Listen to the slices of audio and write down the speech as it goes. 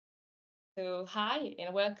Hi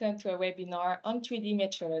and welcome to a webinar on 3D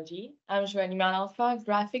metrology. I'm Joanie Alpha,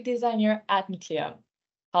 graphic designer at Nucleom.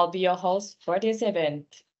 I'll be your host for this event.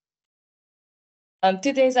 On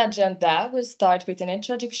today's agenda, we'll start with an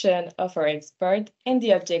introduction of our expert and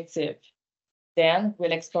the objective. Then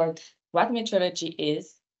we'll explore what metrology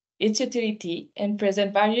is, its utility, and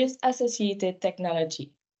present various associated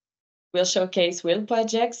technology. We'll showcase real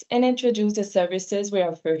projects and introduce the services we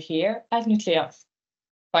offer here at Nucleom.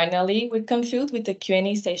 Finally, we conclude with the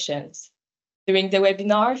Q&A sessions. During the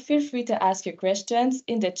webinar, feel free to ask your questions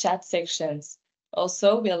in the chat sections.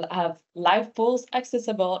 Also, we'll have live polls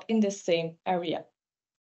accessible in the same area.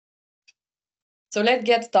 So let's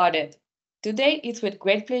get started. Today, it's with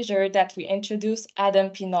great pleasure that we introduce Adam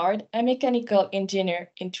Pinard, a mechanical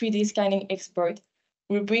engineer and 3D scanning expert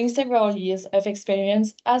who brings several years of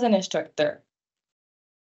experience as an instructor.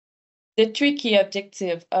 The three key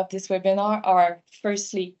objectives of this webinar are,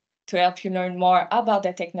 firstly, to help you learn more about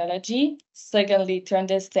the technology, secondly, to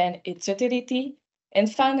understand its utility,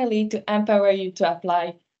 and finally, to empower you to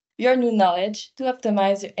apply your new knowledge to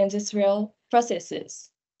optimize your industrial processes.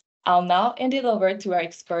 I'll now hand it over to our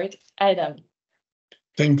expert, Adam.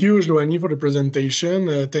 Thank you, Joanie, for the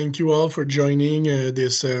presentation. Thank you all for joining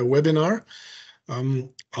this webinar.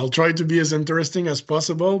 I'll try to be as interesting as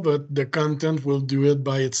possible, but the content will do it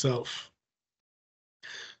by itself.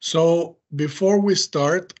 So before we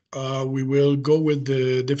start, we will go with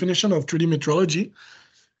the definition of 3D metrology,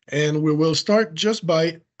 and we will start just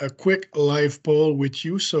by a quick live poll with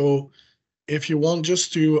you. So if you want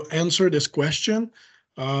just to answer this question,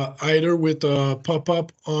 either with a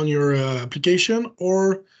pop-up on your application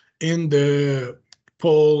or in the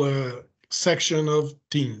poll section of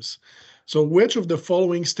Teams. So which of the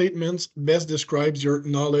following statements best describes your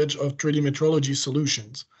knowledge of 3D metrology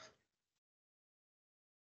solutions?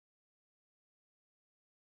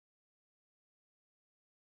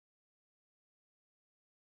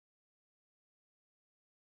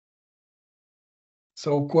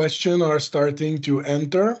 So questions are starting to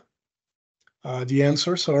enter. The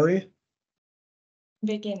answer, sorry.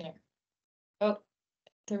 Beginner. Oh,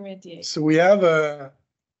 intermediate. So we have a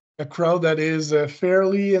crowd that is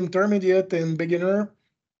fairly intermediate and beginner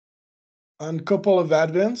and a couple of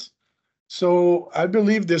advanced. So I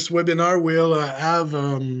believe this webinar will have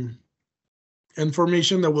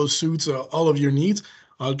information that will suit all of your needs.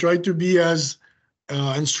 I'll try to be as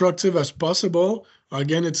instructive as possible.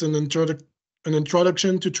 Again, it's an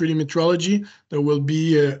introduction to 3D metrology. There will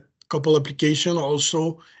be a couple applications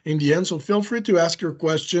also in the end. So feel free to ask your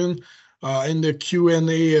question in the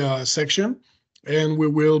Q&A section, and we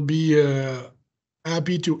will be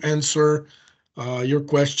happy to answer your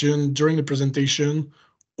question during the presentation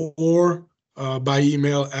or by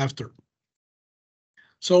email after.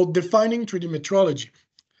 So defining 3D metrology.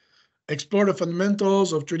 Explore the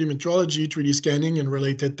fundamentals of 3D metrology, 3D scanning, and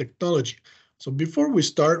related technology. So before we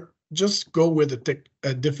start, just go with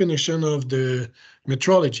a definition of the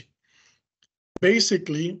metrology.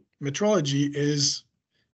 Basically, metrology is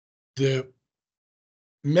the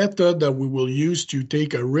method that we will use to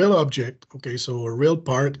take a real object, okay, so a real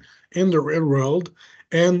part in the real world,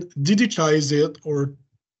 and digitize it or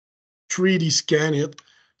 3D scan it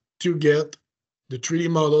to get the 3D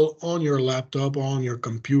model on your laptop or on your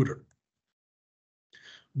computer.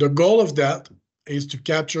 The goal of that is to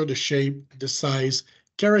capture the shape, the size,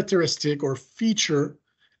 characteristic, or feature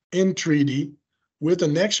in 3D with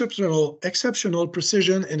an exceptional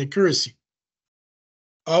precision and accuracy.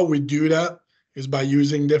 How we do that is by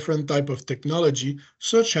using different type of technology,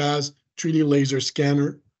 such as 3D laser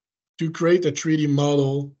scanner, to create a 3D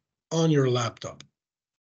model on your laptop.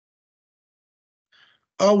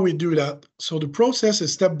 How we do that? So the process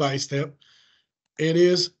is step by step. It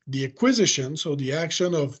is the acquisition, so the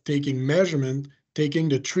action of taking measurement, taking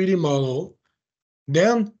the 3D model,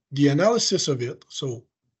 then the analysis of it. So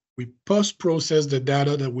we post-process the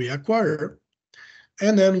data that we acquire,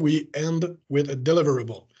 and then we end with a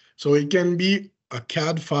deliverable. So it can be a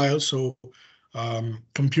CAD file, so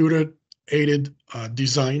computer-aided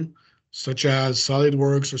design, such as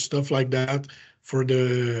SolidWorks or stuff like that. For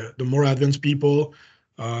the more advanced people,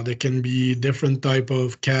 there can be different type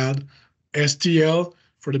of CAD. STL,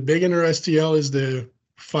 for the beginner, STL is the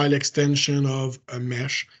file extension of a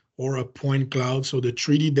mesh or a point cloud. So the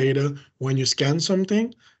 3D data when you scan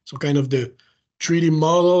something. So kind of the 3D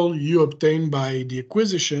model you obtain by the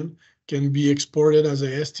acquisition can be exported as a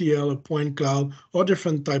STL, a point cloud, or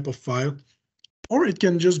different type of file. Or it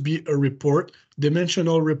can just be a report,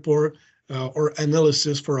 dimensional report, or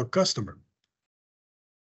analysis for a customer.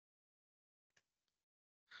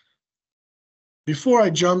 Before I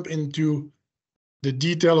jump into the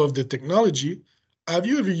detail of the technology, have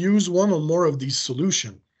you ever used one or more of these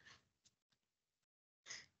solutions?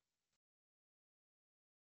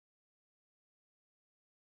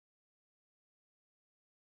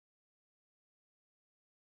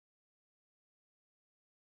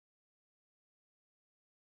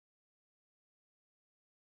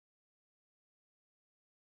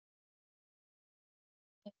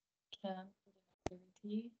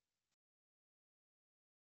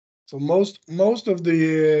 So most of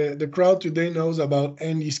the crowd today knows about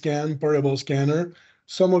Scan portable scanner.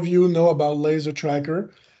 Some of you know about laser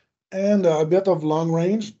tracker and a bit of long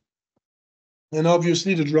range, and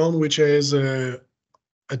obviously the drone, which is a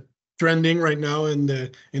trending right now in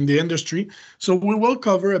the industry. So we will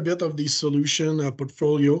cover a bit of the solution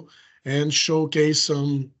portfolio and showcase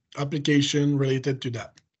some application related to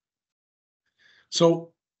that.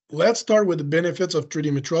 So let's start with the benefits of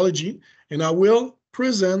 3D metrology, and I will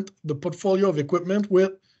present the portfolio of equipment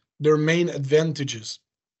with their main advantages.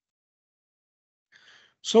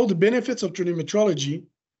 So the benefits of 3D metrology.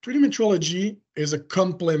 3D metrology is a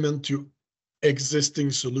complement to existing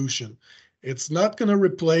solution. It's not going to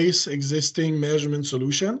replace existing measurement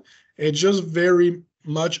solution. It's just very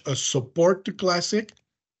much a support to classic.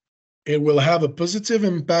 It will have a positive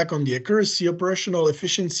impact on the accuracy, operational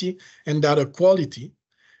efficiency, and data quality.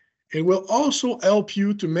 It will also help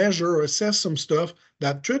you to measure or assess some stuff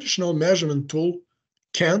that traditional measurement tool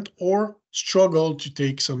can't or struggle to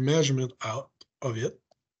take some measurement out of it.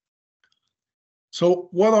 So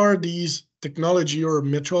what are these technology or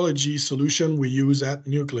metrology solutions we use at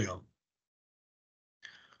Nucleom?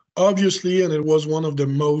 Obviously, and it was one of the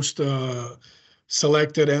most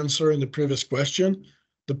selected answer in the previous question,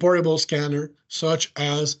 the portable scanner, such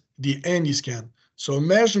as the Scan. So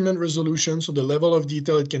measurement resolution, so the level of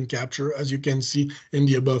detail it can capture, as you can see in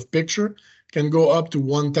the above picture, can go up to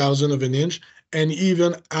 1,000 of an inch, and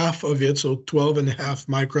even half of it, so 12.5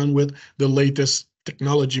 micron with the latest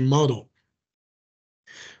technology model.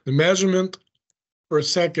 The measurement per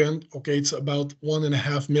second, okay, it's about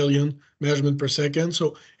 1.5 million measurement per second.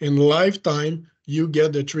 So in lifetime, you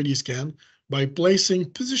get the 3D scan by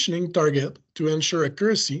placing positioning target to ensure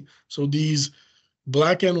accuracy. So these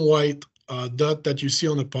black and white dot that you see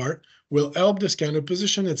on the part will help the scanner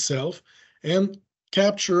position itself and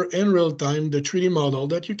capture in real time the 3D model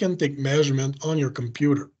that you can take measurement on your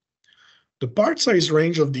computer. The part size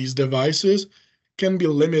range of these devices can be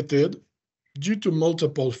limited due to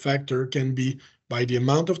multiple factors, can be by the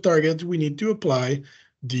amount of target we need to apply,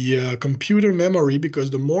 the computer memory, because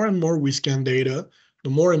the more and more we scan data, the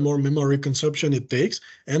more and more memory consumption it takes,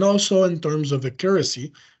 and also in terms of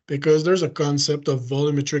accuracy, because there's a concept of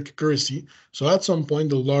volumetric accuracy. So at some point,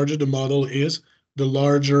 the larger the model is, the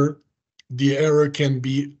larger the error can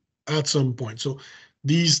be at some point. So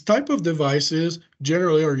these type of devices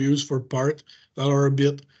generally are used for parts that are a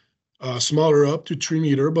bit smaller, up to 3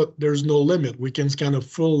 meters, but there's no limit. We can scan a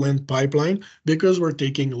full length pipeline because we're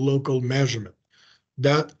taking local measurement.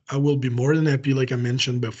 That I will be more than happy, like I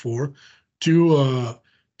mentioned before, to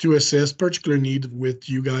assess particular need with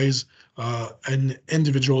you guys, an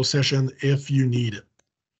individual session if you need it.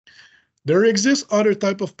 There exists other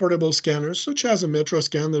type of portable scanners, such as a Metro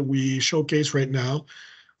scan that we showcase right now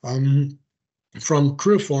from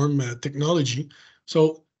Creaform technology.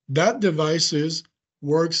 So that devices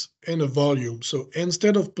works in a volume. So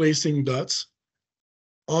instead of placing dots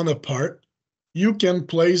on a part, you can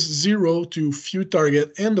place 0 to few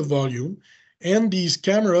target in the volume, and these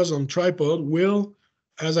cameras on tripod will,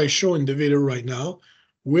 as I show in the video right now,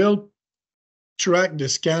 will track the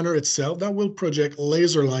scanner itself that will project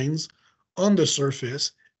laser lines on the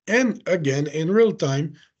surface, and again, in real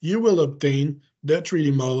time, you will obtain the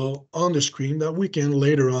 3D model on the screen that we can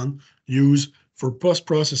later on use for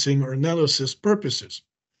post-processing or analysis purposes.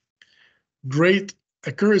 Great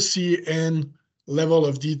accuracy and level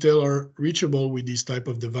of detail are reachable with these type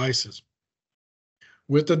of devices.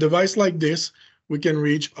 With a device like this, we can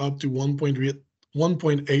reach up to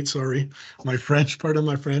 1.8, sorry, my French, pardon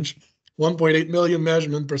my French, 1.8 million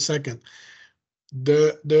measurement per second.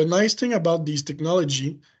 The nice thing about this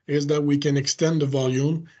technology is that we can extend the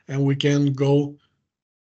volume and we can go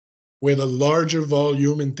with a larger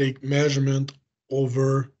volume and take measurement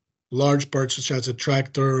over large parts such as a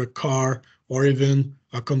tractor, a car, or even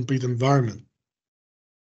a complete environment.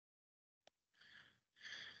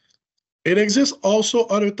 It exists also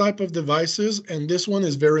other type of devices, and this one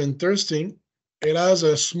is very interesting. It has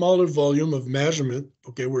a smaller volume of measurement.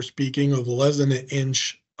 Okay, we're speaking of less than an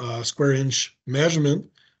inch, square inch measurement.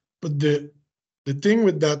 But the thing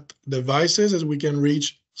with that devices is we can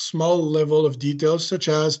reach small level of details such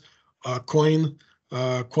as coin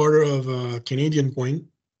quarter of a Canadian coin.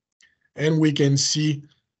 And we can see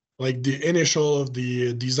like the initial of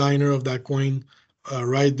the designer of that coin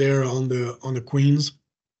right there on the queens.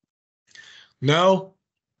 Now,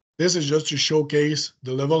 this is just to showcase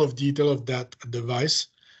the level of detail of that device.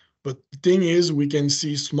 But the thing is, we can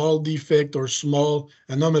see small defect or small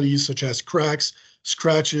anomalies such as cracks,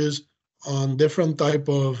 scratches on different type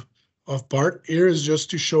of part. Here is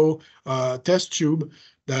just to show a test tube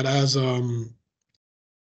that has a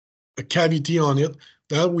cavity on it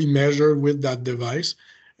that we measure with that device.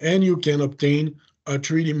 And you can obtain a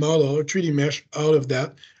 3D model, a 3D mesh out of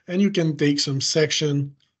that. And you can take some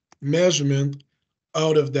section measurement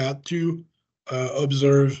out of that to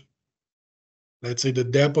observe, let's say, the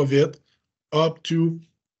depth of it up to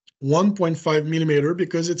 1.5 millimeter,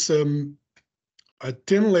 because it's a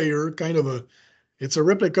thin layer, kind of it's a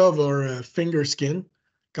replica of our finger skin,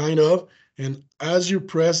 kind of. And as you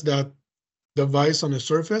press that device on the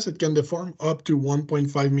surface, it can deform up to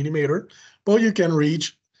 1.5 millimeter, but you can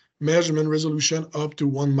reach measurement resolution up to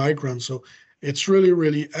 1 micron. So it's really,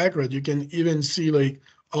 really accurate. You can even see like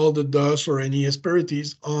all the dust or any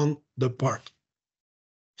asperities on the part.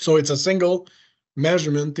 So it's a single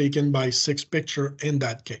measurement taken by 6 pictures in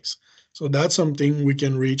that case. So that's something we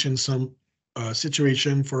can reach in some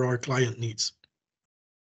situation for our client needs.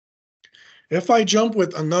 If I jump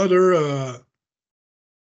with another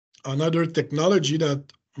technology that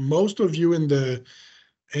most of you in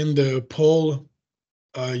the poll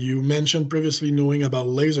you mentioned previously knowing about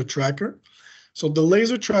laser tracker. So the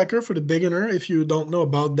laser tracker, for the beginner, if you don't know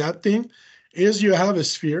about that thing, is you have a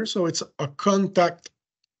sphere. So it's a contact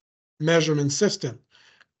measurement system.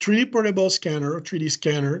 3D portable scanner, 3D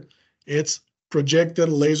scanner, it's projected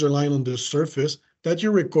laser line on the surface that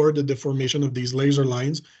you record the deformation of these laser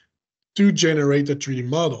lines to generate a 3D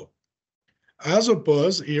model. As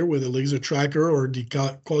opposed here with a laser tracker or the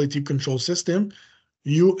quality control system,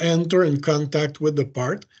 you enter in contact with the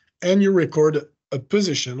part and you record a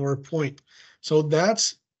position or a point. So that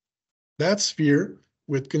sphere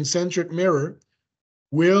with concentric mirror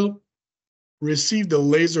will receive the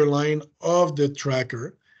laser line of the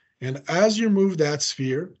tracker. And as you move that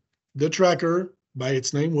sphere, the tracker, by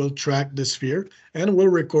its name, will track the sphere and will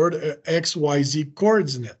record a XYZ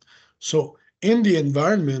coordinate. So in the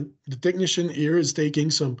environment, the technician here is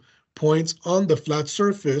taking some points on the flat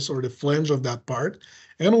surface or the flange of that part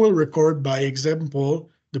and will record, by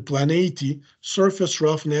example, the planarity, surface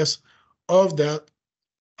roughness of that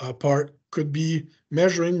part. Could be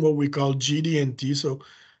measuring what we call GD&T, so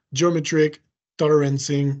geometric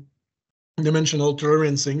tolerancing, dimensional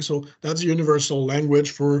tolerancing. So that's the universal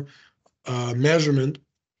language for measurement.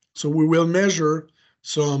 So we will measure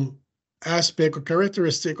some aspect or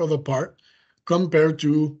characteristic of a part compared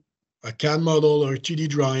to a CAD model or 2D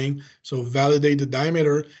drawing. So validate the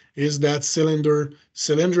diameter. Is that cylinder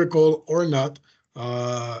cylindrical or not?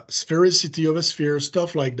 Sphericity of a sphere,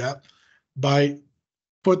 stuff like that, by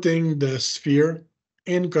putting the sphere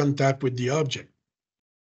in contact with the object.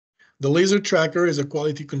 The laser tracker is a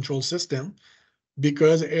quality control system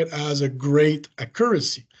because it has a great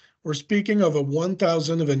accuracy. We're speaking of a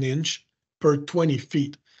 1,000 of an inch per 20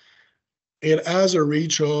 feet. It has a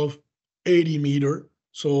reach of 80 meters,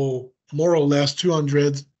 so more or less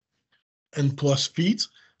 200 and plus feet.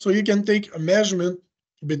 So you can take a measurement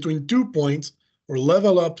between 2 points or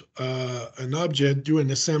level up an object, do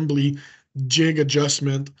an assembly, jig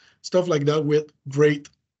adjustment, stuff like that with great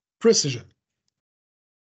precision.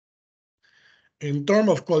 In terms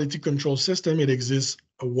of quality control system, it exists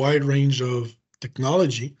a wide range of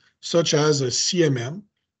technology, such as a CMM.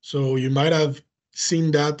 So you might have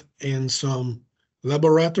seen that in some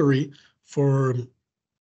laboratory for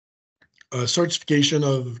a certification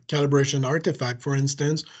of calibration artifact, for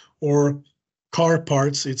instance, or car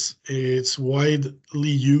parts. It's widely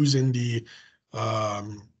used in the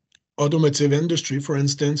automotive industry, for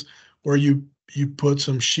instance, where you put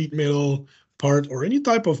some sheet metal part or any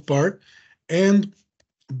type of part, and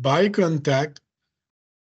by contact,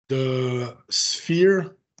 the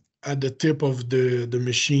sphere at the tip of the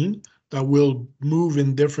machine that will move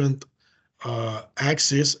in different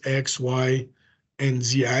axis, X, Y, and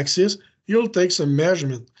Z axis, you'll take some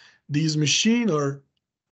measurement. These machines are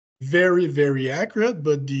very, very accurate,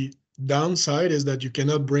 but the downside is that you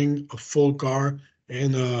cannot bring a full car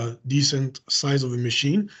in a decent size of a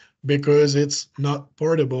machine because it's not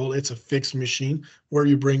portable. It's a fixed machine where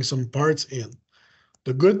you bring some parts in.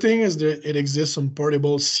 The good thing is that it exists some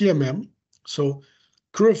portable CMM. So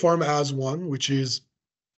Creaform has one, which is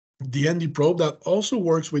the ND probe that also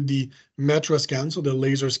works with the Metroscan, so the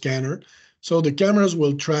laser scanner. So the cameras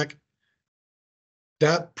will track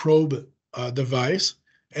that probe device,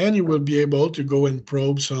 and you will be able to go and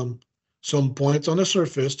probe some points on the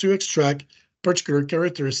surface to extract particular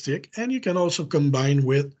characteristic, and you can also combine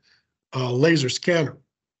with a laser scanner.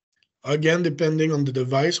 Again, depending on the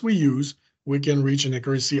device we use, we can reach an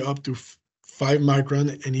accuracy up to 5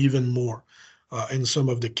 micron and even more in some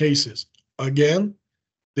of the cases. Again,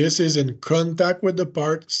 this is in contact with the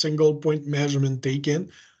part, single point measurement taken,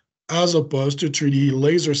 as opposed to 3D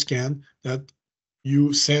laser scan that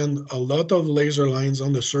you send a lot of laser lines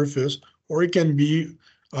on the surface, or it can be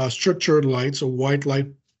structured light, so white light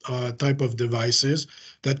type of devices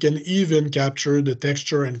that can even capture the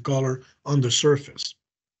texture and color on the surface.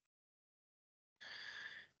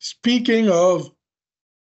 Speaking of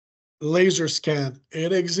laser scan,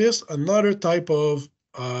 it exists another type of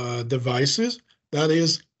devices that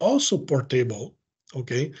is also portable,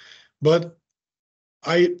 okay? But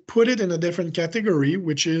I put it in a different category,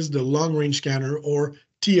 which is the long-range scanner, or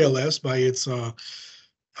TLS by its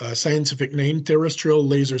scientific name, terrestrial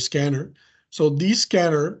laser scanner. So this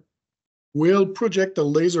scanner will project a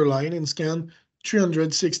laser line and scan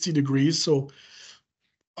 360 degrees. So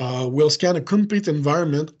we'll scan a complete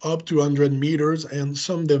environment up to 100 meters, and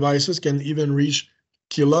some devices can even reach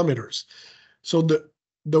kilometers. So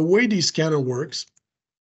the way the scanner works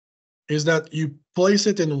is that you place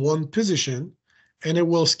it in one position, and it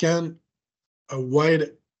will scan a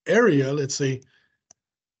wide area, let's say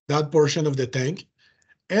that portion of the tank.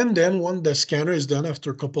 And then when the scanner is done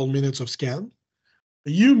after a couple minutes of scan,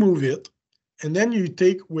 you move it, and then you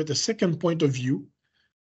take with a second point of view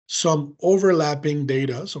some overlapping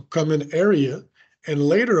data, so common area, and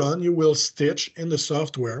later on you will stitch in the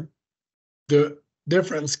software the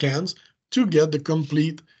different scans to get the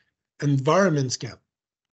complete environment scan.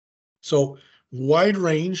 So wide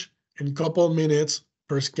range in couple minutes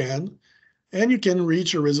per scan, and you can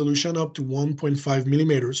reach a resolution up to 1.5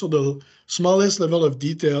 millimeters. So the smallest level of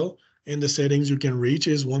detail in the settings you can reach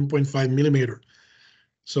is 1.5 millimeter.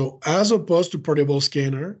 So as opposed to portable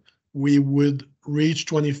scanner, we would reach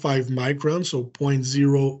 25 microns, so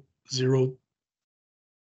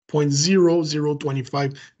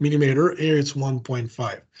 0.0025 millimeter. Here it's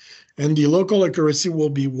 1.5. And the local accuracy will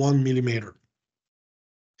be 1 millimeter.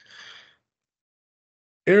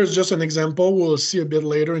 Here's just an example we'll see a bit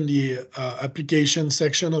later in the application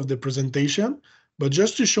section of the presentation. But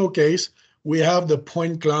just to showcase, we have the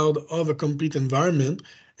point cloud of a complete environment.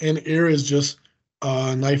 And here is just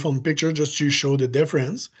an iPhone picture just to show the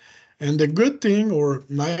difference. And the good thing or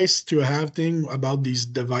nice to have thing about these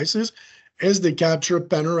devices is they capture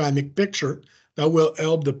panoramic picture that will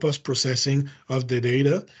help the post-processing of the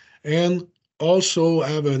data, and also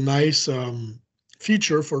have a nice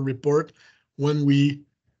feature for report when we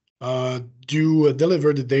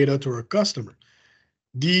deliver the data to our customer.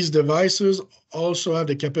 These devices also have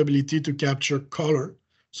the capability to capture color.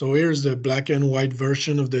 So here's the black and white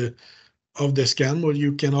version of the scan, but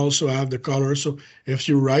you can also have the color. So if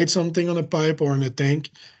you write something on a pipe or in a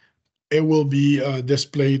tank, it will be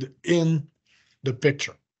displayed in the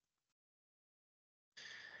picture.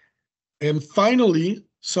 And finally,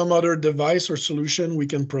 some other device or solution we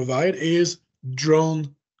can provide is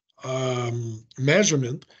drone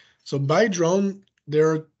measurement. So by drone,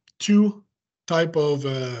 there are two type of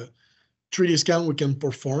 3D scan we can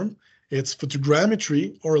perform. It's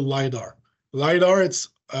photogrammetry or LiDAR. LiDAR, it's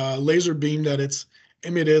a laser beam that it's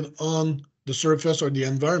emitted on the surface or the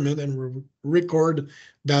environment and record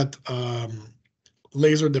that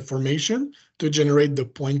laser deformation to generate the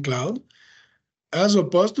point cloud. As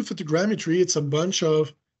opposed to photogrammetry, it's a bunch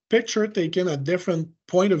of picture taken at different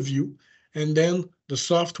point of view, and then the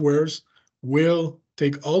softwares will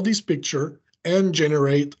take all these picture and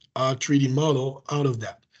generate a 3D model out of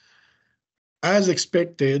that. As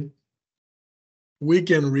expected, we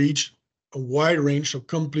can reach a wide range of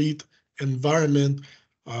complete environment,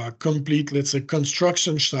 complete, let's say,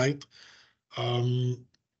 construction site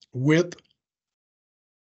with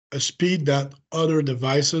a speed that other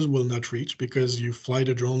devices will not reach, because you fly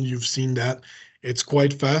the drone, you've seen that. It's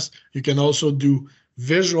quite fast. You can also do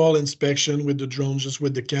visual inspection with the drone, just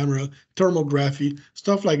with the camera, thermography,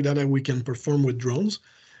 stuff like that we can perform with drones.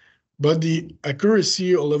 But the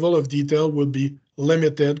accuracy or level of detail will be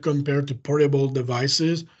limited compared to portable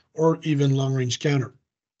devices or even long-range scanner.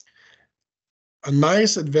 A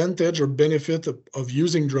nice advantage or benefit of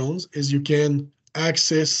using drones is you can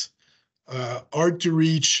access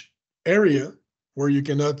hard-to-reach area where you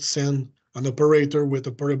cannot send an operator with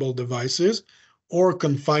a portable devices, or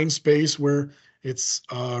confined space where it's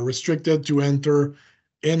restricted to enter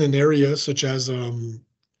in an area such as a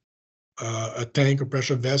tank or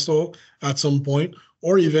pressure vessel at some point,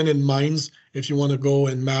 or even in mines, if you want to go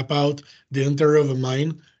and map out the interior of a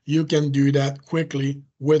mine, you can do that quickly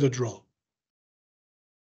with a drone.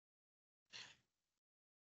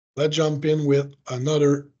 Let's jump in with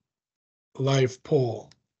another live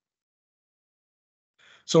poll.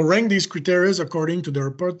 So rank these criteria according to their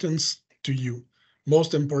importance to you.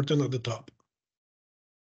 Most important at the top.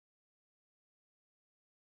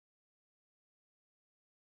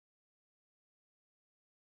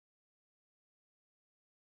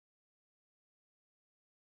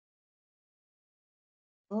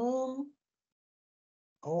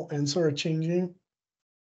 Answer are changing.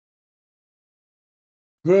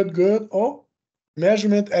 Good, good. Oh,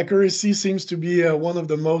 measurement accuracy seems to be one of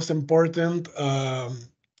the most important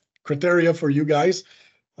criteria for you guys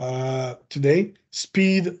today.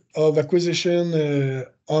 Speed of acquisition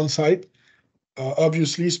on site,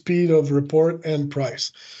 obviously speed of report and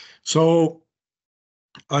price. So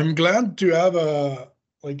I'm glad to have a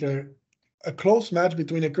close match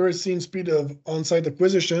between accuracy and speed of on-site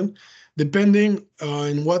acquisition. Depending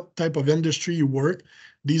on what type of industry you work,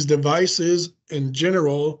 these devices in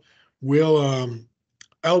general will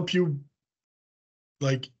help you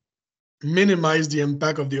like minimize the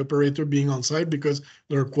impact of the operator being on site because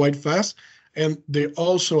they're quite fast, and they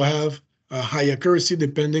also have a high accuracy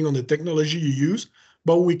depending on the technology you use,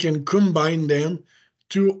 but we can combine them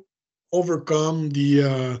to overcome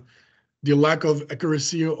the lack of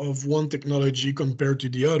accuracy of one technology compared to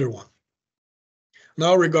the other one.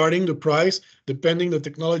 Now, regarding the price, depending the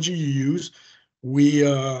technology you use, we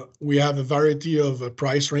have a variety of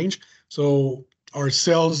price range. So our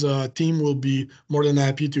sales team will be more than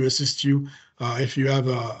happy to assist you if you have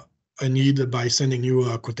a need by sending you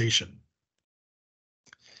a quotation.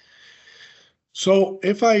 So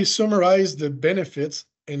if I summarize the benefits,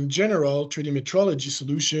 in general, 3D metrology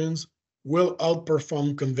solutions will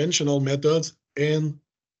outperform conventional methods in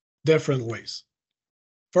different ways.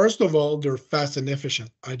 First of all, they're fast and efficient.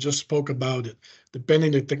 I just spoke about it.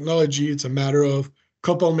 Depending on the technology, it's a matter of a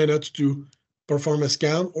couple minutes to perform a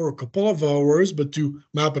scan or a couple of hours, but to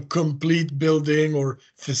map a complete building or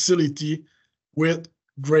facility with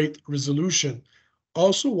great resolution.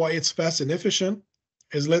 Also, why it's fast and efficient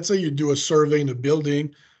is, let's say you do a survey in a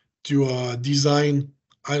building to design,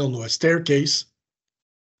 I don't know, a staircase.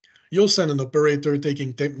 You'll send an operator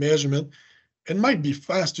taking tape measurement. It might be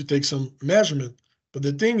fast to take some measurement, but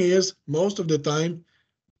the thing is, most of the time,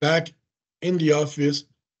 back in the office,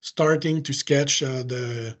 starting to sketch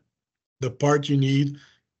the part you need,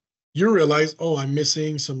 you realize, oh, I'm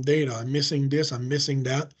missing some data. I'm missing this, I'm missing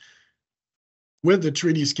that. With the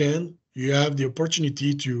 3D scan, you have the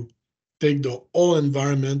opportunity to take the whole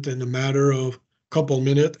environment in a matter of a couple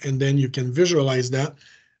minutes, and then you can visualize that.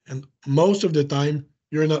 And most of the time,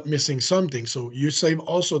 you're not missing something. So you save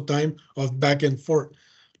also time of back and forth.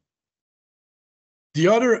 The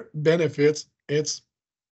other benefits, it's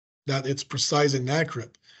that it's precise and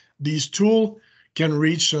accurate. These tools can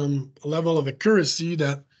reach some level of accuracy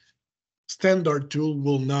that standard tool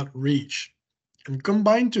will not reach. And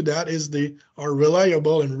combined to that is they are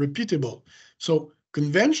reliable and repeatable. So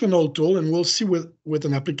conventional tool, and we'll see with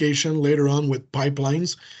an application later on with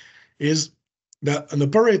pipelines, is that an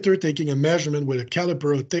operator taking a measurement with a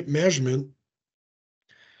caliper or tape measurement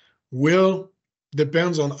will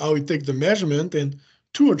depends on how he takes the measurement, and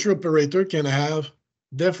two or three operators can have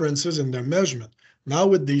differences in their measurement. Now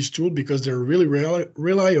with these tools, because they're really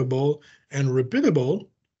reliable and repeatable,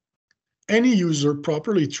 any user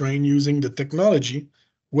properly trained using the technology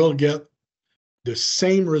will get the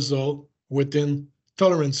same result within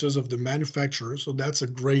tolerances of the manufacturer. So that's a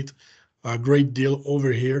great deal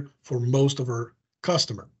over here for most of our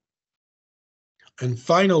customers. And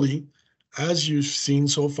finally, as you've seen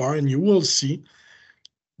so far, and you will see,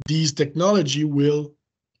 these technology will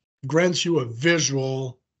grant you a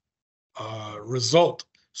visual result.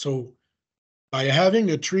 So by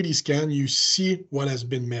having a 3D scan, you see what has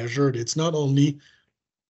been measured. It's not only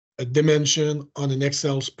a dimension on an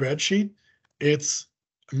Excel spreadsheet, it's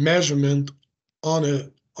a measurement on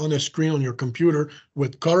a screen on your computer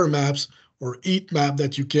with color maps or heat map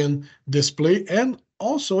that you can display, and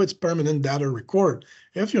also it's permanent data record.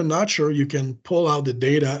 If you're not sure, you can pull out the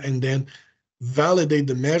data and then validate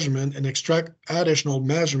the measurement and extract additional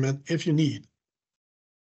measurement if you need.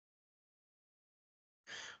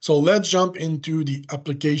 So let's jump into the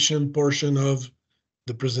application portion of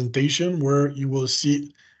the presentation where you will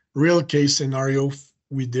see real case scenario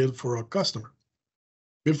we did for our customer.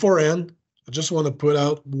 Beforehand, I just want to put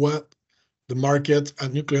out what the market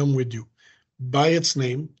at Nucleom we do. By its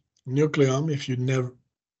name, Nucleom, if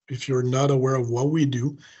you're not aware of what we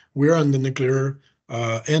do, we're on the nuclear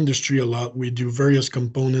industry a lot. We do various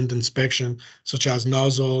component inspection, such as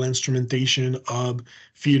nozzle, instrumentation, hub,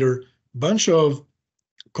 feeder, bunch of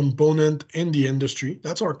component in the industry.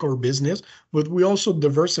 That's our core business, but we also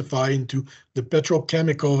diversify into the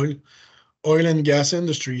petrochemical, oil and gas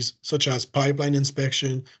industries, such as pipeline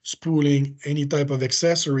inspection, spooling, any type of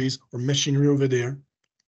accessories or machinery over there.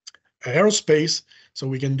 Aerospace, so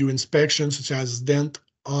we can do inspections such as dent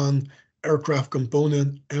on aircraft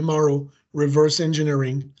component, MRO, reverse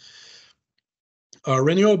engineering.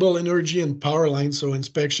 Renewable energy and power lines, so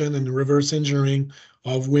inspection and reverse engineering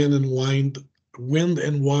of wind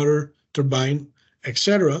and water turbine,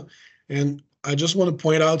 etc. And I just want to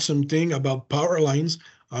point out something about power lines.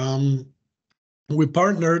 We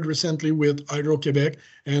partnered recently with Hydro-Québec,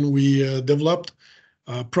 and we developed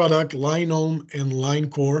product Line-Home and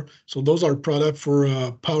Line-Core. So those are products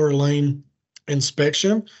for power line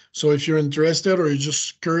inspection. So if you're interested or you're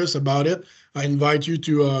just curious about it, I invite you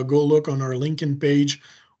to go look on our LinkedIn page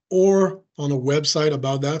or on a website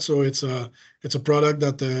about that. So it's a product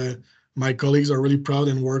that my colleagues are really proud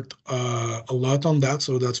and worked a lot on that.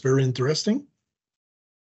 So that's very interesting.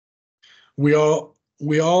 We all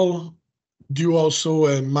do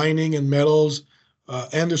also mining and metals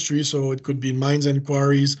industry. So it could be mines and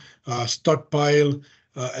quarries, stockpile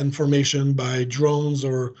information by drones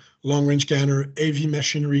or long-range scanner, AV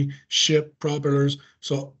machinery, ship propellers.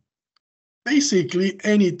 So basically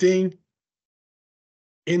anything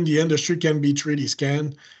in the industry can be 3D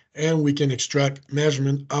scanned, and we can extract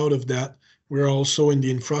measurement out of that. We're also in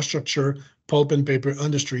the infrastructure, pulp and paper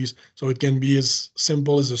industries. So it can be as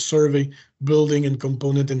simple as a survey, building and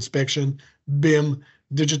component inspection, BIM,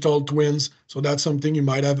 digital twins. So that's something you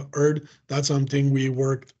might have heard. That's something we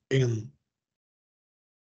worked in.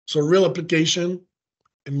 So real application,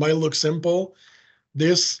 it might look simple.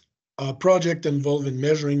 This project involved in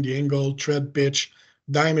measuring the angle, thread pitch,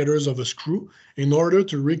 diameters of a screw in order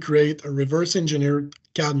to recreate a reverse engineered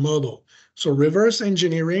CAD model. So reverse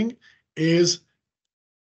engineering is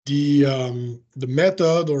the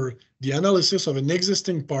method or the analysis of an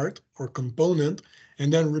existing part or component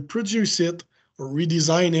and then reproduce it or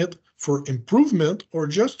redesign it for improvement or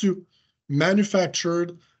just to manufacture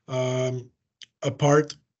a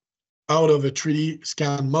part out of a 3D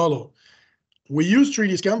scan model. We use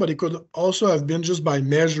 3D scan, but it could also have been just by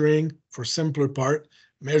measuring for simpler part,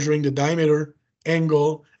 measuring the diameter,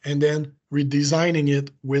 angle, and then redesigning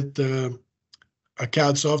it with a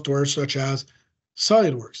CAD software such as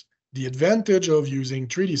SolidWorks. The advantage of using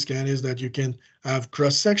 3D scan is that you can have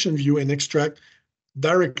cross-section view and extract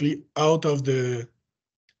directly out of the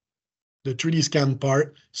 3D scan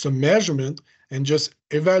part some measurement and just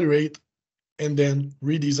evaluate and then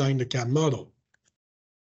redesign the CAD model.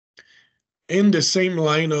 In the same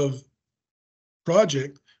line of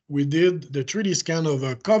project, we did the 3D scan of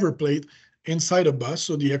a cover plate inside a bus,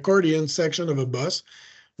 so the accordion section of a bus,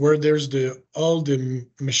 where there's all the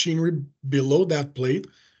machinery below that plate.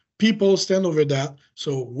 People stand over that,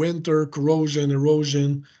 so winter, corrosion,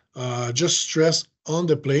 erosion, just stress on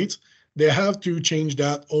the plates. They have to change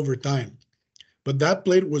that over time. But that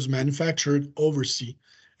plate was manufactured overseas,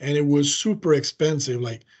 and it was super expensive,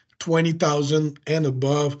 like 20,000 and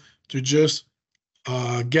above to just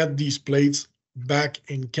get these plates back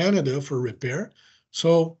in Canada for repair.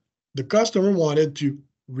 So the customer wanted to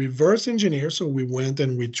reverse engineer, so we went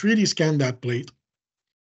and we 3D scanned that plate,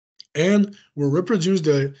 and we reproduced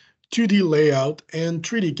the 2D layout and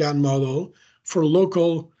 3D CAD model for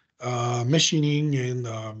local machining and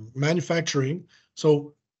manufacturing.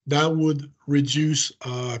 So that would reduce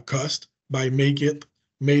cost by make it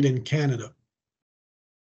made in Canada.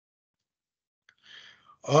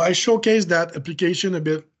 I showcased that application a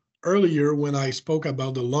bit earlier when I spoke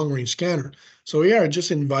about the long-range scanner. So here I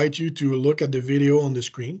just invite you to look at the video on the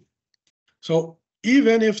screen. So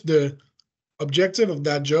even if the objective of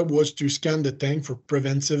that job was to scan the tank for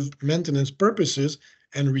preventive maintenance purposes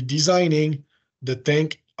and redesigning the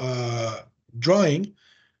tank drawing,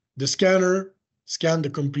 the scanner scanned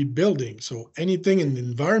the complete building. So anything in the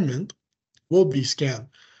environment will be scanned.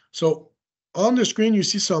 So on the screen, you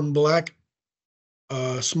see some black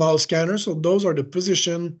small scanners. So those are the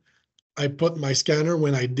position I put my scanner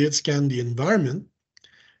when I did scan the environment.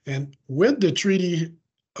 And with the 3D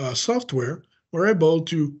software, we're able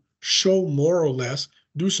to show more or less,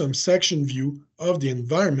 do some section view of the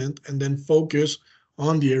environment, and then focus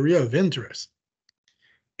on the area of interest.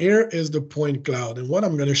 Here is the point cloud. And what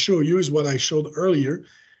I'm going to show you is what I showed earlier,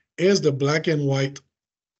 is the black and white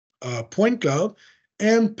point cloud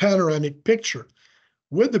and panoramic picture.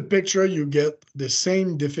 With the picture, you get the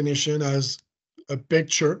same definition as a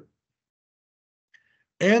picture.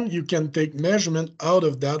 And you can take measurement out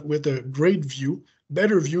of that with a great view,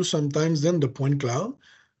 better view sometimes than the point cloud.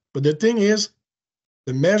 But the thing is,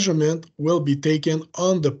 the measurement will be taken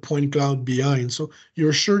on the point cloud behind. So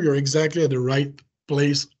you're sure you're exactly at the right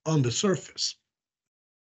place on the surface.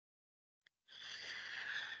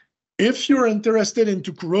 If you're interested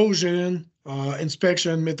into corrosion,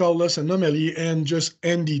 inspection, metal loss anomaly, and just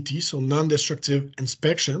NDT, so non-destructive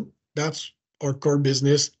inspection, that's our core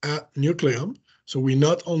business at Nucleom. So we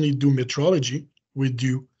not only do metrology, we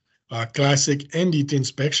do classic NDT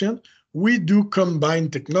inspection, we do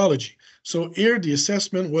combined technology. So here the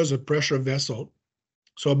assessment was a pressure vessel,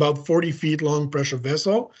 so about 40 feet long pressure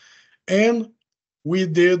vessel, and we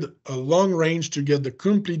did a long range to get the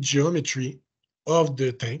complete geometry of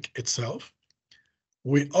the tank itself.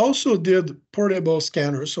 We also did portable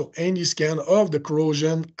scanners, so any scan of the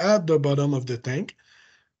corrosion at the bottom of the tank,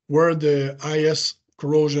 where the IS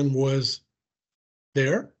corrosion was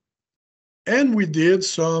there. And we did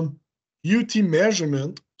some UT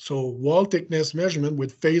measurement, so wall thickness measurement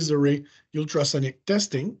with phase array ultrasonic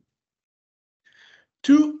testing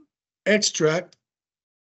to extract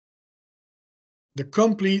the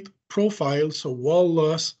complete profile, so wall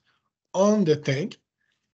loss on the tank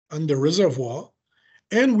and the reservoir.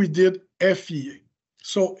 And we did FEA.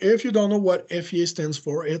 So if you don't know what FEA stands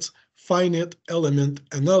for, it's finite element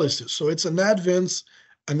analysis. So it's an advanced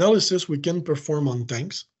analysis we can perform on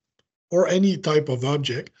tanks or any type of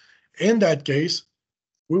object. In that case,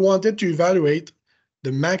 we wanted to evaluate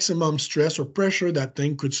the maximum stress or pressure that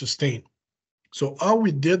tank could sustain. So how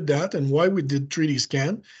we did that and why we did 3D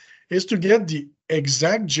scan is to get the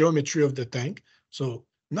exact geometry of the tank. So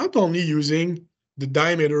not only using the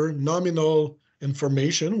diameter nominal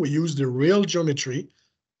information, we use the real geometry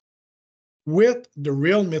with the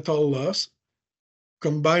real metal loss,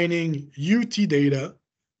 combining UT data,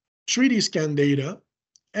 3D scan data,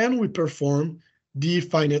 and we perform the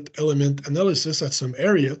finite element analysis at some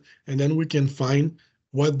area, and then we can find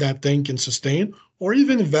what that tank can sustain, or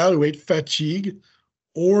even evaluate fatigue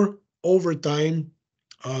or over time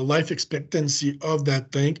life expectancy of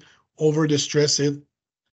that tank over the stress it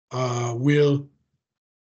will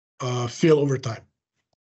feel over time.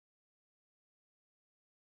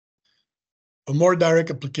 A more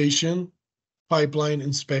direct application, pipeline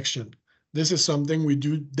inspection. This is something we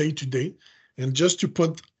do day to day. And just to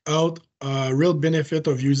put out a real benefit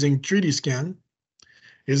of using 3D scan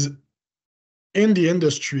is in the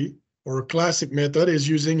industry, or classic method is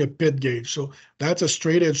using a pit gauge. So that's a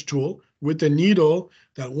straight edge tool with a needle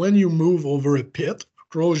that when you move over a pit,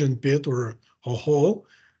 a corrosion pit or a hole,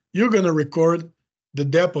 you're going to record the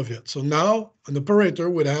depth of it. So now an operator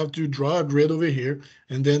would have to draw a grid over here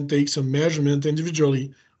and then take some measurement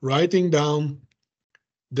individually, writing down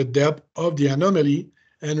the depth of the anomaly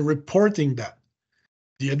and reporting that.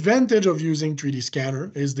 The advantage of using 3D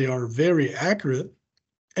scanner is they are very accurate,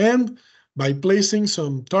 and by placing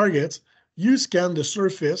some targets, you scan the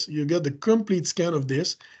surface, you get the complete scan of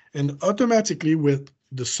this, and automatically with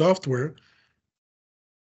the software,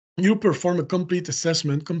 you perform a complete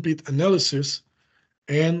assessment, complete analysis,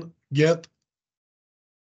 and get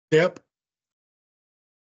depth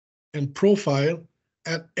and profile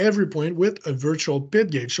at every point with a virtual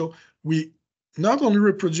pit gauge. So we not only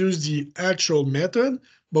reproduce the actual method,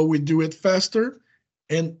 but we do it faster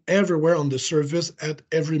and everywhere on the surface at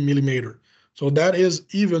every millimeter. So that is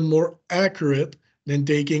even more accurate than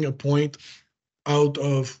taking a point out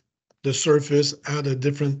of the surface at a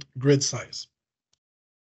different grid size.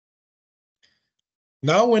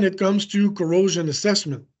 Now, when it comes to corrosion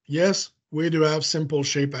assessment, yes, we do have simple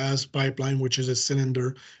shape as pipeline, which is a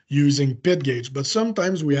cylinder using pit gauge, but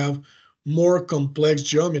sometimes we have more complex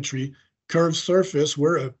geometry, curved surface,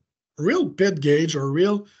 where a real pit gauge or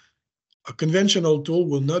a conventional tool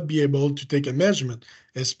will not be able to take a measurement,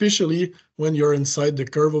 especially when you're inside the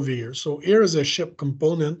curve over here. So here is a ship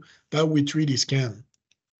component that we 3D scan.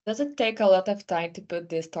 Does it take a lot of time to put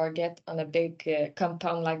this target on a big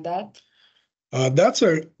compound like that? That's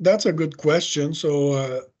a good question.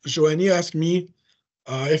 So Joanie asked me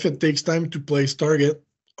if it takes time to place target.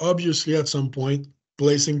 Obviously, at some point,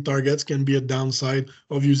 placing targets can be a downside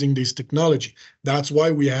of using this technology. That's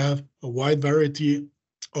why we have a wide variety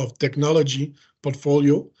of technology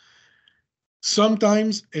portfolio.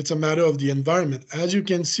 Sometimes it's a matter of the environment. As you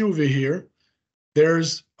can see over here,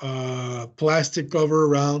 there's plastic cover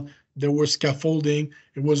around, there was scaffolding.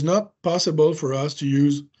 It was not possible for us to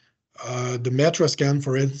use the Metroscan,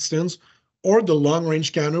 for instance, or the long-range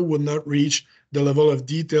scanner would not reach the level of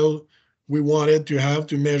detail we wanted to have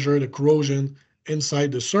to measure the corrosion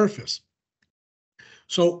inside the surface.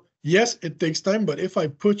 So yes, it takes time, but if I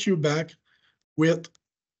put you back with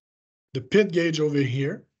the pit gauge over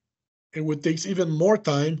here, it would take even more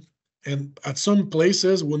time, and at some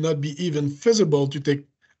places would not be even feasible to take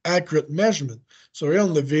accurate measurement. So here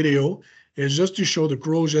on the video is just to show the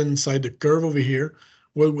corrosion inside the curve over here,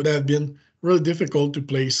 what would have been really difficult to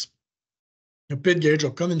place a pit gauge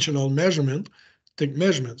or conventional measurement, take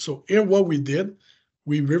measurement. So here what we did,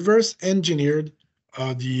 we reverse engineered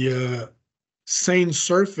the same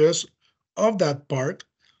surface of that part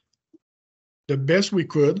the best we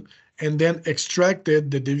could, and then extracted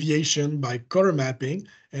the deviation by color mapping,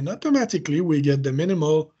 and automatically we get the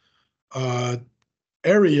minimal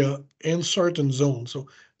area in certain zones. So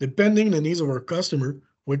depending on the needs of our customer,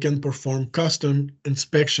 we can perform custom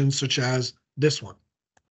inspections such as this one.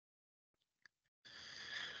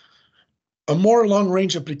 A more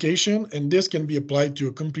long-range application, and this can be applied to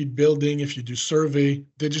a complete building if you do survey,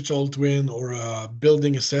 digital twin, or a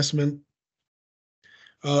building assessment.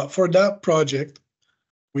 For that project,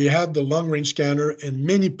 we had the long-range scanner in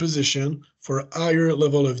many positions for a higher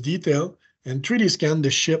level of detail and 3D scan the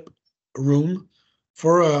ship room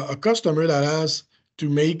for a customer that has to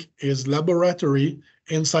make his laboratory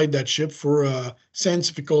inside that ship for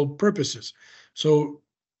scientific purposes. So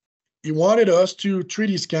he wanted us to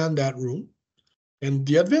 3D scan that room. And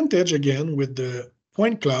the advantage, again, with the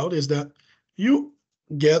point cloud is that you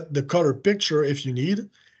get the color picture if you need,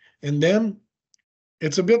 and then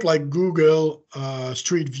it's a bit like Google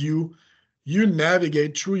Street View. You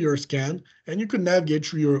navigate through your scan, and you could navigate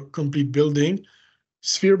through your complete building,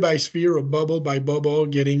 sphere by sphere or bubble by bubble,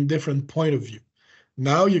 getting different point of view.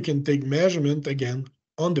 Now you can take measurement again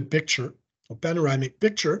on the picture, a panoramic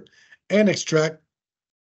picture, and extract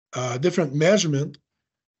different measurement.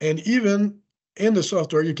 And even in the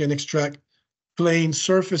software, you can extract plane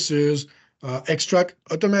surfaces, extract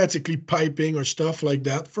automatically piping or stuff like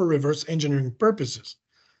that for reverse engineering purposes.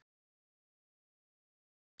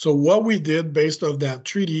 So what we did based off that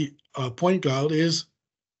 3D point cloud is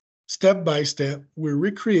step by step, we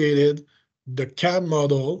recreated the CAD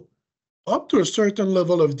model up to a certain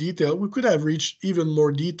level of detail. We could have reached even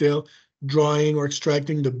more detail, drawing or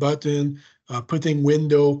extracting the button, putting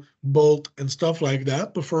window, bolt, and stuff like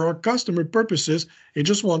that. But for our customer purposes, it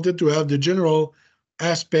just wanted to have the general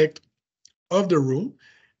aspect of the room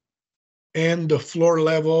and the floor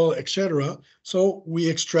level, etc. So we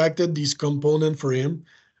extracted these components for him,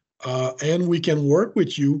 and we can work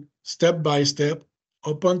with you step by step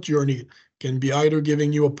up onto your need. Can be either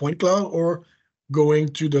giving you a point cloud or going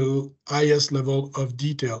to the highest level of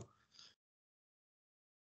detail.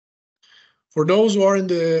 For those who are in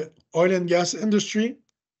the oil and gas industry,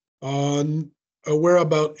 aware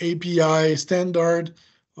about API standard,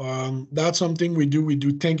 that's something we do. We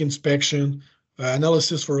do tank inspection,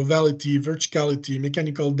 analysis for ovality, verticality,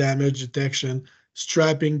 mechanical damage detection,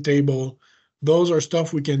 strapping table. Those are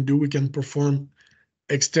stuff we can do. We can perform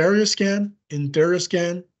exterior scan, interior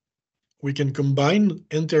scan. We can combine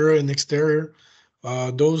interior and exterior.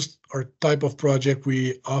 Those are type of project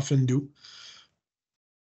we often do.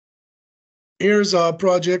 Here's a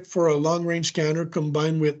project for a long-range scanner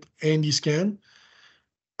combined with Handy Scan.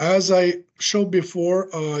 As I showed before,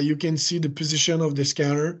 you can see the position of the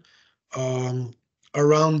scanner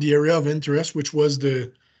around the area of interest, which was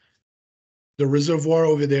the reservoir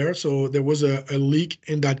over there. So there was a leak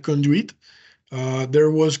in that conduit.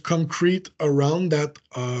 There was concrete around that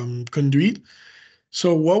conduit.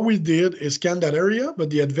 So what we did is scan that area,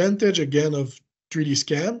 but the advantage, again, of 3D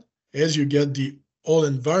scan is you get the whole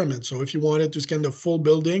environment. So if you wanted to scan the full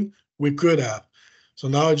building, we could have. So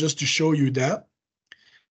now just to show you that.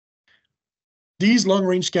 These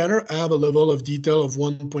long-range scanners have a level of detail of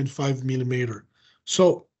 1.5 millimeter.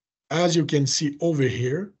 So as you can see over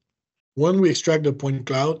here, when we extract the point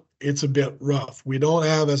cloud, it's a bit rough. We don't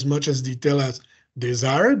have as much as detail as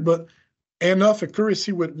desired, but enough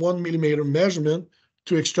accuracy with 1 millimeter measurement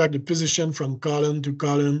to extract the position from column to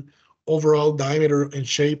column, overall diameter and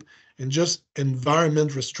shape, and just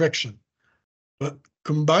environment restriction. But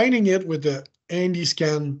combining it with the Handy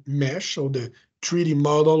Scan mesh, so the 3D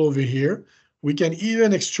model over here, we can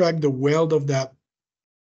even extract the weld of that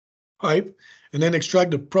pipe and then extract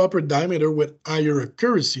the proper diameter with higher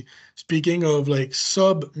accuracy. Speaking of like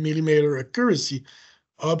sub-millimeter accuracy,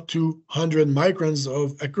 up to 100 microns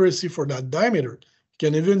of accuracy for that diameter. You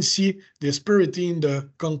can even see the asperity in the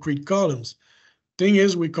concrete columns. Thing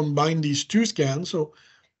is, we combine these two scans, so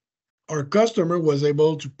our customer was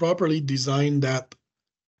able to properly design that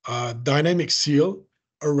dynamic seal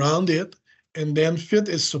around it and then fit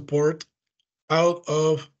its support out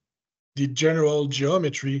of the general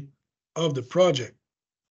geometry of the project.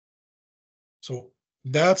 So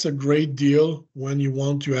that's a great deal when you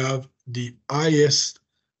want to have the highest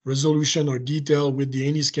resolution or detail with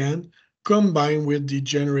the AnyScan, combined with the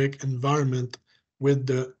generic environment with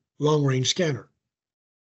the long-range scanner.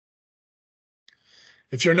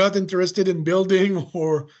 If you're not interested in building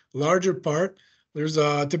or larger part, there's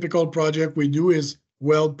a typical project we do is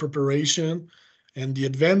weld preparation. And the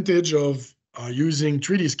advantage of using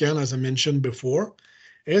 3D scan, as I mentioned before,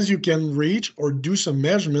 is you can reach or do some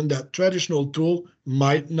measurement that traditional tool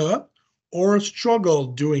might not or struggle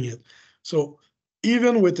doing it. So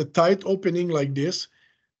even with a tight opening like this,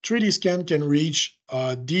 3D scan can reach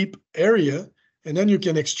a deep area, and then you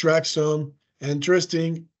can extract some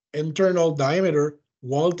interesting internal diameter,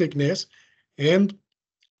 wall thickness, and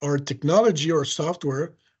our technology or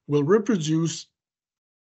software will reproduce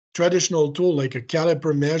traditional tool like a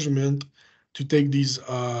caliper measurement to take these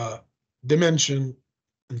dimension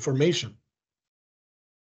information.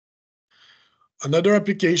 Another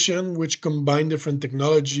application which combined different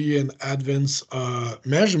technology and advanced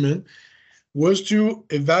measurement was to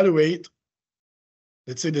evaluate,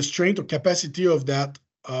 let's say, the strength or capacity of that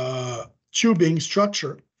tubing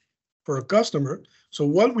structure for a customer. So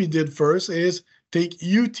what we did first is take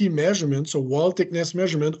UT measurement, so wall thickness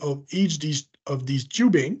measurement of each of these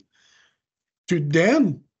tubing, to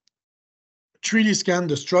then 3D scan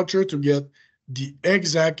the structure to get the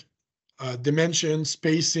exact dimension,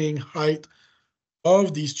 spacing, height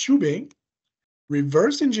of these tubing,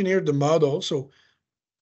 reverse engineer the model. So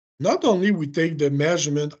not only we take the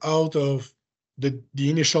measurement out of the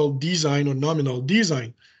initial design or nominal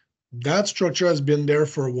design, that structure has been there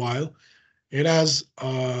for a while. It has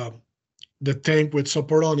the tank with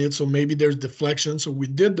support on it, so maybe there's deflection. So we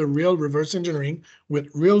did the real reverse engineering with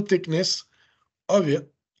real thickness of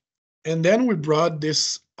it. And then we brought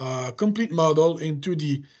this complete model into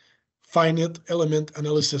the finite element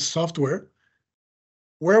analysis software,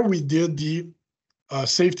 where we did the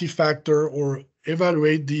safety factor or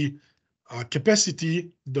evaluate the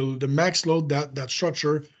capacity, the max load that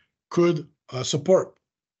structure could support.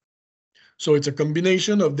 So it's a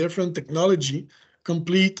combination of different technology,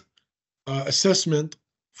 complete assessment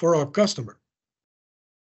for our customer.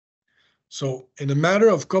 So in a matter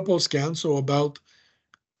of couple scans, so about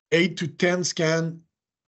 8 to 10 scan,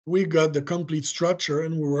 we got the complete structure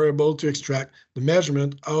and we were able to extract the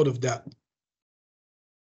measurement out of that.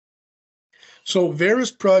 So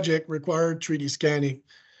various projects require 3D scanning.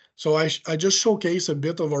 So I just showcase a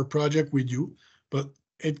bit of our project we do, but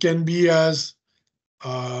it can be as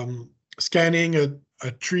scanning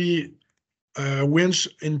a tree winch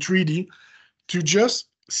in 3D to just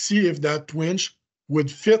see if that winch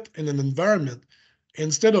would fit in an environment.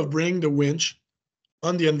 Instead of bringing the winch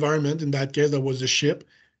on the environment, in that case, that was a ship,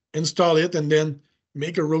 install it and then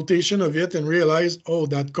make a rotation of it and realize, oh,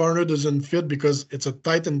 that corner doesn't fit because it's a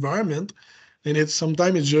tight environment. And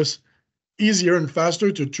sometimes it's just easier and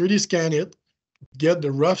faster to 3D scan it, get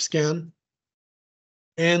the rough scan,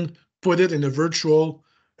 and put it in a virtual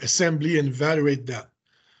assembly and evaluate that.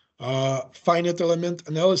 Finite element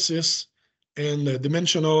analysis and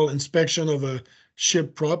dimensional inspection of a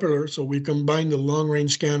ship propeller. So we combine the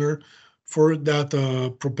long-range scanner for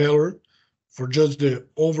that propeller for just the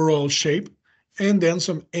overall shape, and then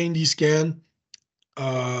some ND scan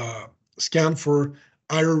scan for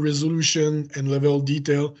higher resolution and level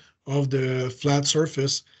detail of the flat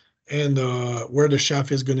surface and where the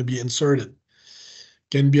shaft is going to be inserted.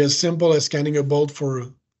 Can be as simple as scanning a bolt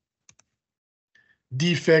for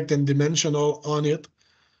defect and dimensional on it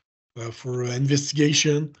for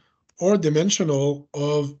investigation, or dimensional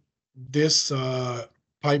of this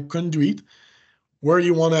pipe conduit, where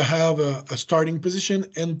you want to have a starting position,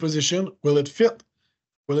 end position. Will it fit?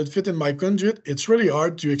 Will it fit in my conduit? It's really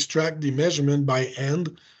hard to extract the measurement by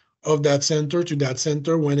hand of that center to that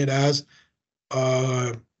center when it has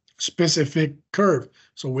a specific curve.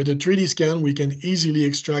 So with a 3D scan, we can easily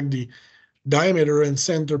extract the diameter and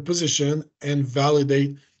center position and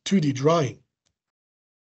validate 2D drawing,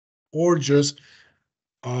 or just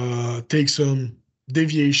take some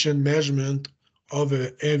deviation measurement of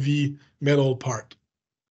a heavy metal part.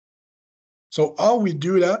 So how we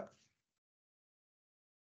do that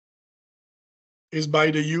is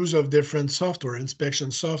by the use of different software,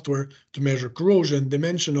 inspection software, to measure corrosion,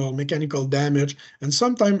 dimensional, mechanical damage, and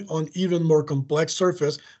sometimes on even more complex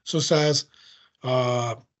surface, such as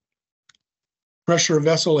pressure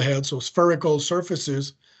vessel head, so spherical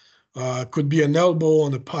surfaces, could be an elbow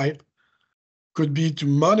on a pipe, could be to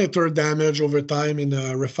monitor damage over time in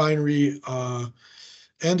a refinery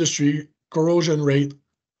industry, corrosion rate,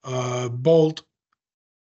 bolt,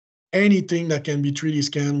 anything that can be 3D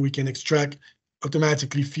scanned, we can extract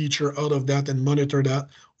automatically feature out of that and monitor that,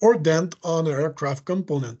 or dent on an aircraft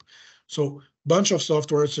component. So bunch of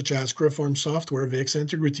software such as Creaform software, VX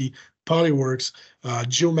Integrity, Polyworks,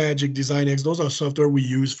 Geomagic, DesignX. Those are software we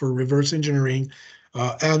use for reverse engineering,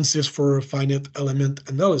 ANSYS for finite element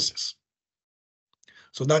analysis.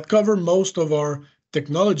 So that covers most of our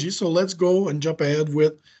technology. So let's go and jump ahead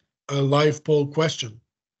with a live poll question.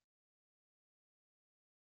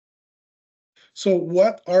 So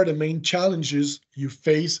what are the main challenges you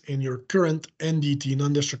face in your current NDT,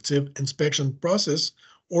 non-destructive inspection process,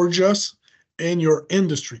 or just in your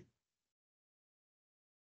industry?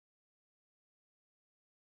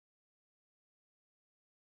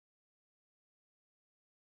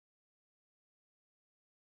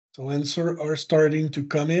 So answers are starting to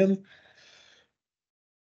come in.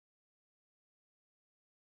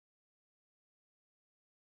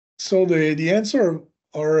 So the answers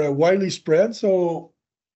are widely spread. So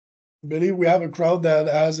I believe we have a crowd that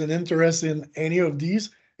has an interest in any of these.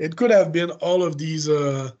 It could have been all of these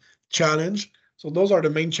challenge. So those are the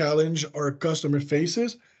main challenge our customer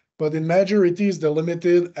faces. But in majority is the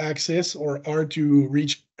limited access or hard to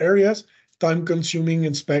reach areas, time consuming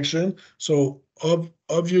inspection. So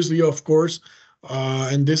obviously, of course,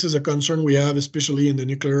 and this is a concern we have, especially in the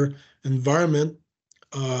nuclear environment,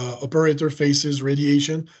 operator faces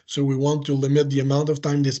radiation. So we want to limit the amount of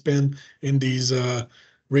time they spend in these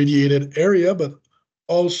radiated area, but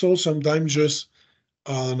also sometimes just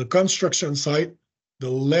on a construction site, the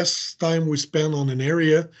less time we spend on an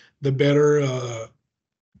area, the better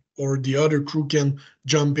or the other crew can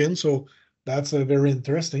jump in. So that's very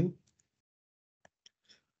interesting.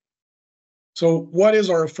 So what is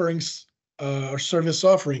our offerings, our service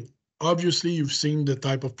offering? Obviously, you've seen the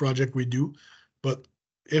type of project we do, but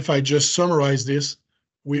if I just summarize this,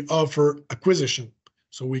 we offer acquisition.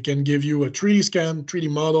 So we can give you a 3D scan, 3D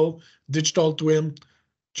model, digital twin,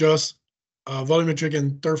 just volumetric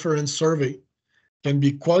interference survey. Can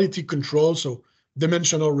be quality control, so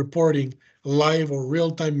dimensional reporting, live or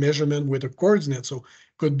real-time measurement with a coordinate. So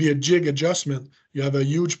could be a jig adjustment. You have a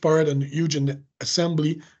huge part and huge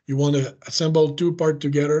assembly. You want to assemble two parts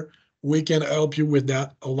together. We can help you with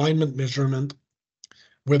that alignment measurement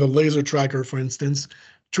with a laser tracker, for instance.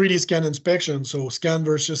 3D scan inspection, so scan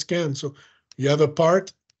versus scan. So you have a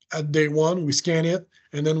part at day one, we scan it,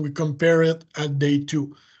 and then we compare it at day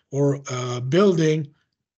two. Or building,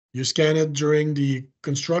 you scan it during the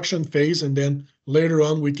construction phase, and then later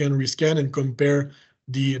on we can rescan and compare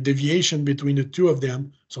the deviation between the two of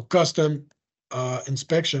them. So custom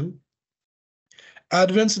inspection.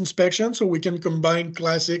 Advanced inspection, so we can combine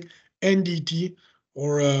classic NDT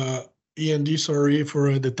or END, sorry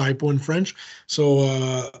for the typo in French.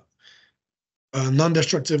 So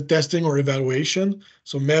non-destructive testing or evaluation.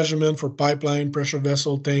 So measurement for pipeline, pressure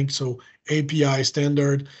vessel tank, so API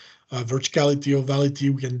standard, verticality, ovality,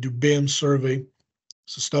 we can do BIM survey,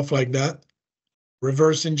 so stuff like that.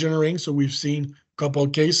 Reverse engineering, so we've seen a couple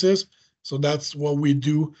of cases. So that's what we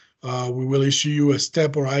do. We will issue you a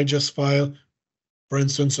STEP or IGES file, for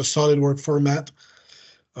instance, a SolidWorks format.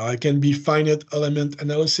 It can be finite element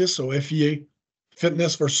analysis, so FEA,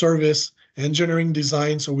 fitness for service, engineering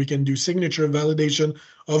design, so we can do signature validation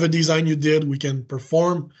of a design you did. We can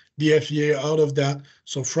perform the FEA out of that.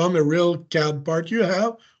 So from a real CAD part you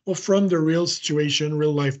have, or from the real situation,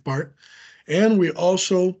 real life part. And we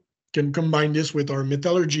also can combine this with our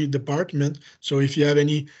metallurgy department. So if you have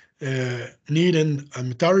any need in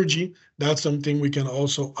metallurgy, that's something we can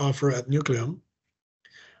also offer at Nucleom.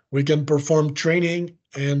 We can perform training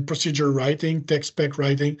and procedure writing, tech spec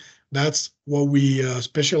writing. That's what we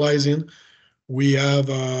specialize in. We have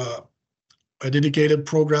a dedicated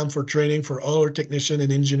program for training for all our technician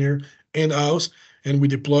and engineer in-house, and we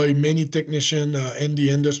deploy many technicians in the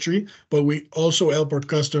industry, but we also help our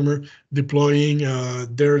customer deploying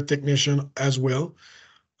their technician as well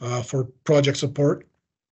for project support.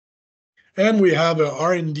 And we have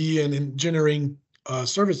R&D and engineering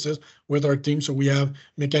services with our team. So we have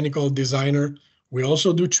mechanical designer. We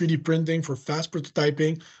also do 3D printing for fast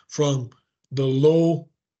prototyping from the low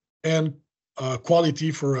end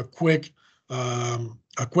quality for a quick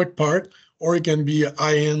part, or it can be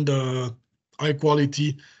high-end, high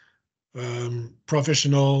quality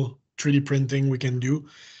professional 3D printing we can do.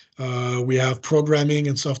 We have programming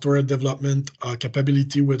and software development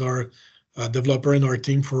capability with our developer in our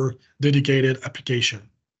team for dedicated application.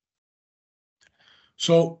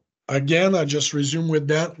 So again, I just resume with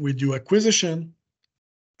that. We do acquisition,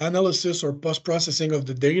 analysis or post-processing of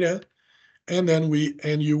the data, and then we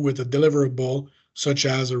end you with a deliverable such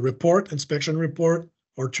as a report, inspection report,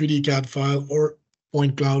 or 3D CAD file, or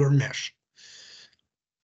point cloud or mesh.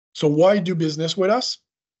 So why do business with us?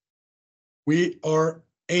 We are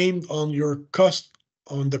aimed on your cost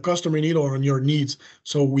on the customer need or on your needs.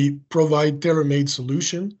 So we provide tailor-made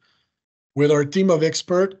solution. With our team of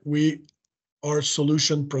experts, we are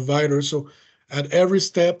solution providers. So at every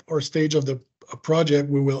step or stage of the project,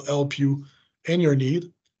 we will help you in your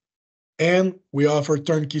need. And we offer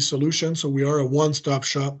turnkey solutions. So we are a one-stop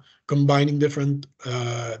shop combining different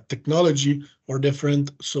technology or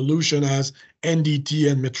different solution as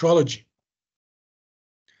NDT and metrology.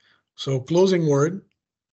 So closing word.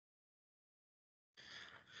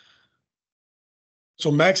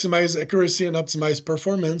 So maximize accuracy and optimize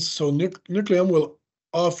performance. So Nucleom will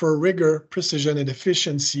offer rigor, precision, and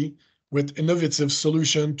efficiency with innovative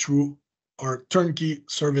solution through our turnkey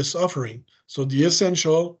service offering. So the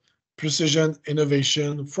essential precision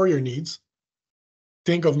innovation for your needs.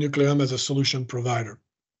 Think of Nucleom as a solution provider.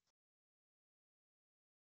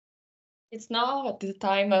 It's now the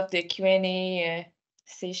time of the Q&A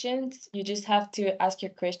sessions. You just have to ask your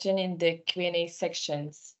question in the Q&A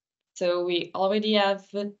sections. So we already have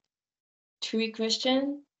 3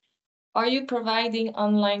 questions. Are you providing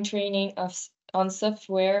online training on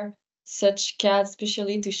software such CAD,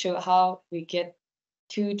 especially to show how we get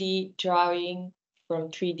 2D drawing from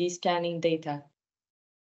 3D scanning data?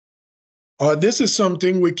 This is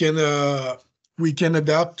something we can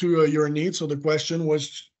adapt to your needs. So the question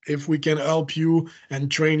was if we can help you and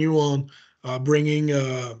train you on bringing,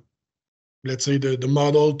 let's say, the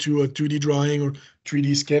model to a 2D drawing or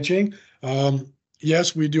 3D sketching.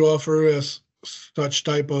 Yes, we do offer such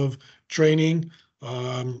type of training.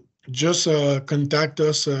 Just contact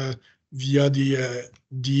us via the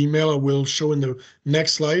email I will show in the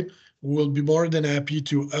next slide. We'll be more than happy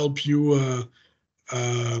to help you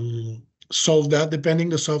solve that. Depending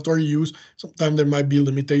the software you use, sometimes there might be a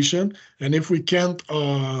limitation. And if we can't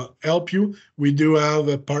help you, we do have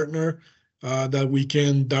a partner that we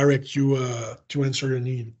can direct you to answer your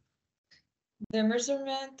need. The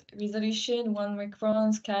measurement resolution 1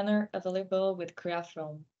 micron scanner available with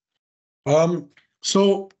Creaform.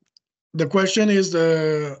 So the question is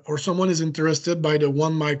or someone is interested by the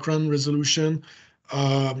 1 micron resolution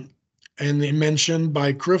and they mentioned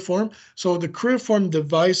by Creaform. So the Creaform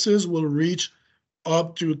devices will reach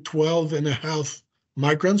up to 12.5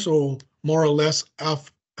 microns, so more or less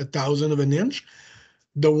half a thousandth of an inch.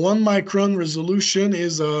 The 1 micron resolution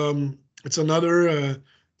is it's another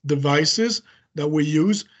devices that we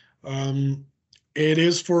use. It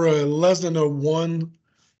is for less than a 1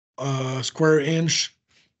 square inch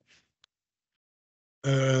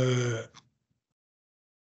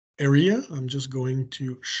area. I'm just going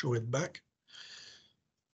to show it back.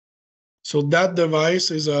 So that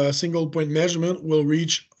device is a single point measurement, will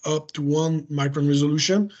reach up to 1 micron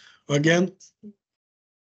resolution. Again,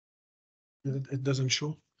 it doesn't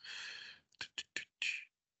show.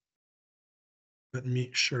 Let me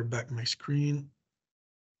share back my screen.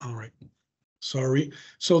 All right, sorry.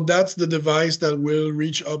 So that's the device that will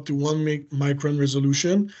reach up to 1 micron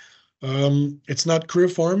resolution. It's not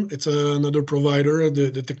Creaform, it's another provider.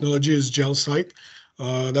 The technology is GelSight.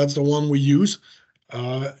 That's the one we use.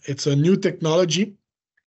 It's a new technology,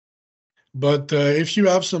 but if you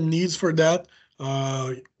have some needs for that,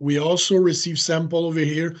 we also receive sample over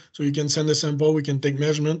here, so you can send a sample, we can take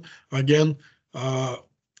measurement. Again,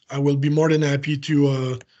 I will be more than happy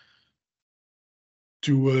to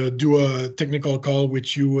do a technical call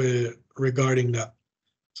with you regarding that.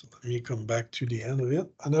 So let me come back to the end of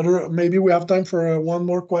it. Maybe we have time for one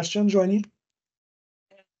more question, Joanie.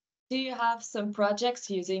 Do you have some projects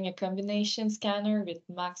using a combination scanner with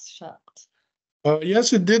MaxShot?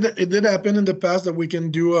 Yes, it did happen in the past that we can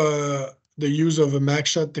do the use of a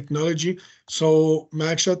MaxShot technology. So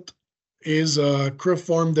MaxShot is a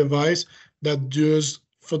Creaform device that does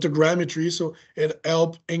photogrammetry, so it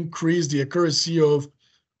helps increase the accuracy of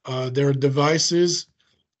their devices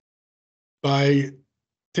by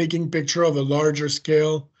taking picture of a larger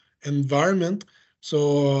scale environment.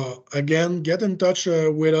 So again, get in touch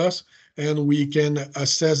with us and we can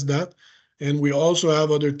assess that. And we also have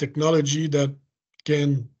other technology that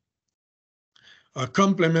can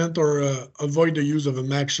complement or avoid the use of a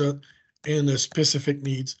MaxShot in specific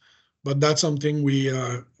needs. But that's something we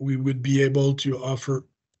would be able to offer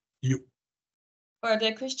you. For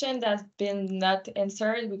the question that's been not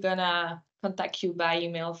answered, we're gonna contact you by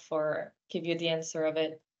email for give you the answer of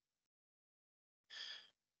it.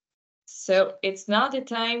 So it's now the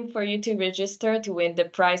time for you to register to win the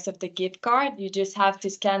prize of the gift card. You just have to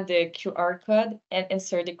scan the QR code and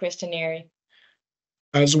answer the questionnaire.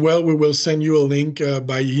 As well, we will send you a link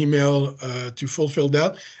by email to fulfill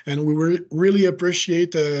that. And we really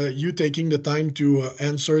appreciate you taking the time to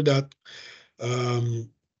answer that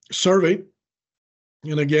survey.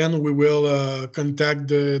 And again, we will contact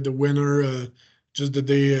the winner just the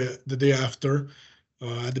day after.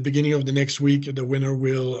 At the beginning of the next week, the winner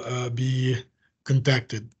will be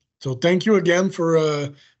contacted. So thank you again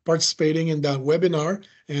for participating in that webinar,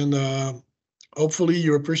 and hopefully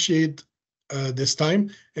you appreciate this time.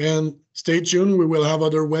 And stay tuned, we will have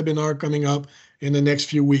other webinar coming up in the next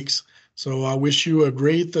few weeks. So I wish you a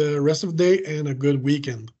great rest of the day and a good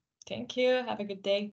weekend. Thank you. Have a good day.